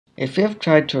If you've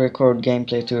tried to record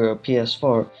gameplay to your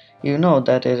PS4, you know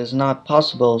that it is not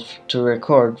possible to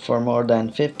record for more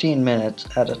than 15 minutes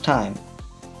at a time.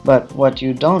 But what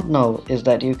you don't know is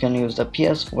that you can use the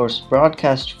PS4's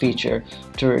broadcast feature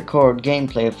to record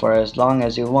gameplay for as long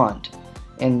as you want.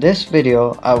 In this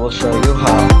video, I will show you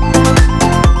how.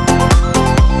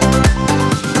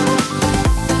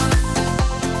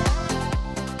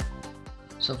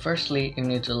 So firstly, you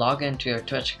need to log into your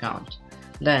Twitch account.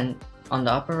 Then, on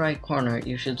the upper right corner,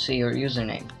 you should see your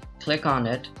username. Click on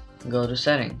it, go to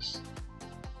Settings.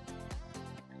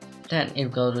 Then you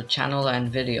go to Channel and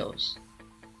Videos.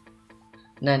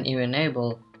 Then you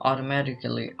enable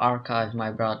Automatically Archive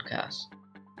My Broadcast.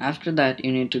 After that,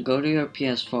 you need to go to your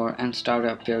PS4 and start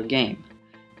up your game.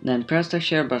 Then press the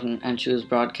share button and choose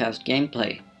Broadcast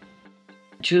Gameplay.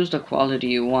 Choose the quality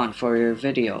you want for your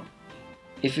video.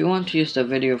 If you want to use the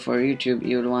video for YouTube,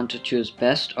 you would want to choose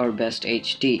Best or Best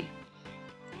HD.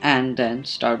 And then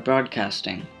start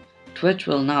broadcasting. Twitch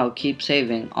will now keep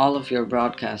saving all of your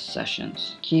broadcast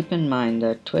sessions. Keep in mind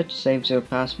that Twitch saves your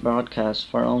past broadcasts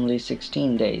for only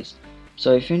 16 days.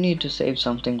 So if you need to save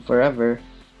something forever,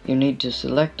 you need to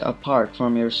select a part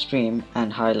from your stream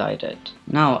and highlight it.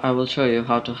 Now I will show you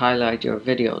how to highlight your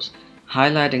videos.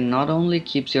 Highlighting not only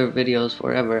keeps your videos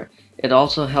forever, it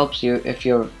also helps you if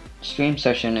your stream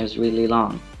session is really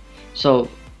long. So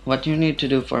what you need to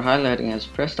do for highlighting is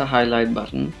press the highlight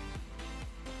button,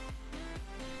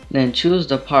 then choose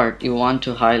the part you want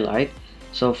to highlight.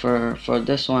 So for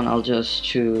this one, I'll just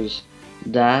choose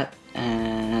that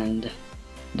and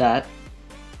that.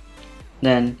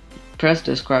 Then press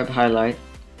describe highlight,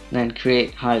 then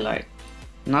create highlight.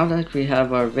 Now that we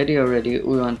have our video ready,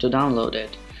 we want to download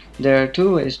it. There are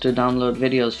two ways to download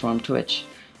videos from Twitch.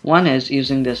 One is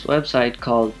using this website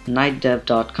called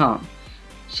nightdev.com.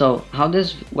 So how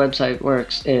this website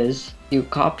works is you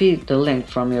copy the link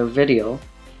from your video,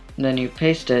 then you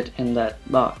paste it in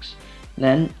that box.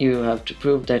 Then you have to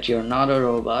prove that you're not a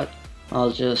robot.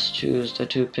 I'll just choose the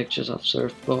two pictures of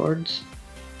surfboards.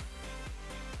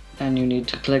 And you need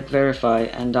to click verify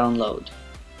and download.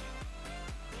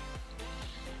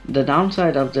 The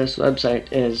downside of this website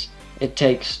is it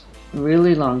takes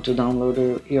really long to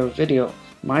download your video.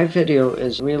 My video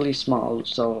is really small,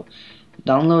 so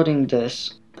downloading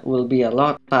this will be a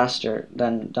lot faster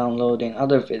than downloading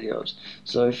other videos.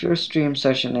 So if your stream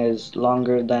session is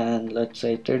longer than, let's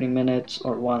say, 30 minutes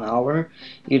or 1 hour,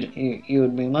 you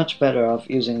would be much better off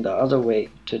using the other way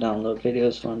to download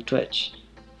videos from Twitch.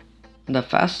 The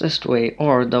fastest way,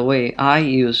 or the way I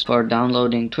use for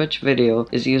downloading Twitch video,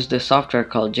 is use this software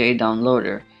called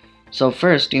JDownloader. So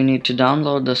first you need to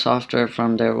download the software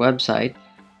from their website.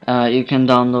 You can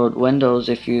download Windows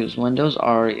if you use Windows,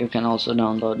 or you can also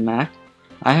download Mac.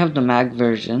 I have the Mac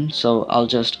version, so I'll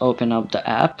just open up the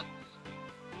app.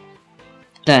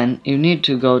 Then you need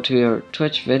to go to your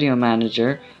Twitch video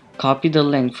manager, copy the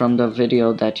link from the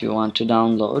video that you want to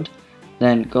download,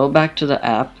 then go back to the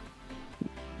app,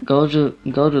 go to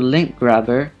link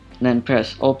grabber, then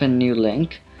press open new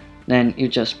link, then you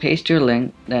just paste your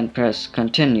link, then press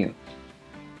continue.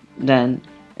 Then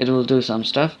it will do some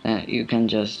stuff and you can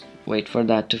just wait for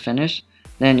that to finish.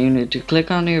 Then you need to click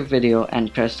on your video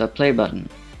and press the play button.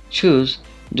 Choose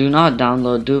do not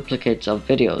download duplicates of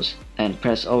videos and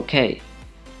press OK.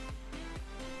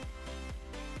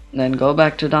 Then go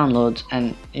back to downloads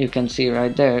and you can see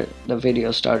right there the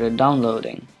video started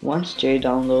downloading. Once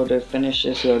JDownloader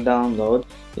finishes your download,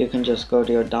 you can just go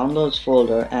to your downloads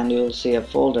folder and you'll see a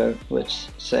folder which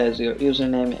says your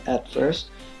username at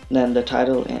first, then the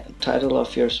title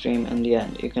of your stream in the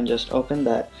end. You can just open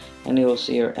that and you will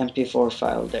see your MP4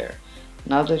 file there.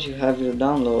 Now that you have your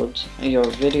downloads, your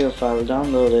video file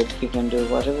downloaded, you can do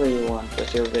whatever you want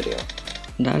with your video.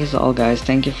 That is all, guys.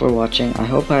 Thank you for watching. I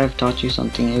hope I have taught you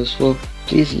something useful.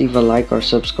 Please leave a like or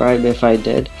subscribe if I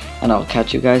did, and I'll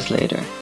catch you guys later.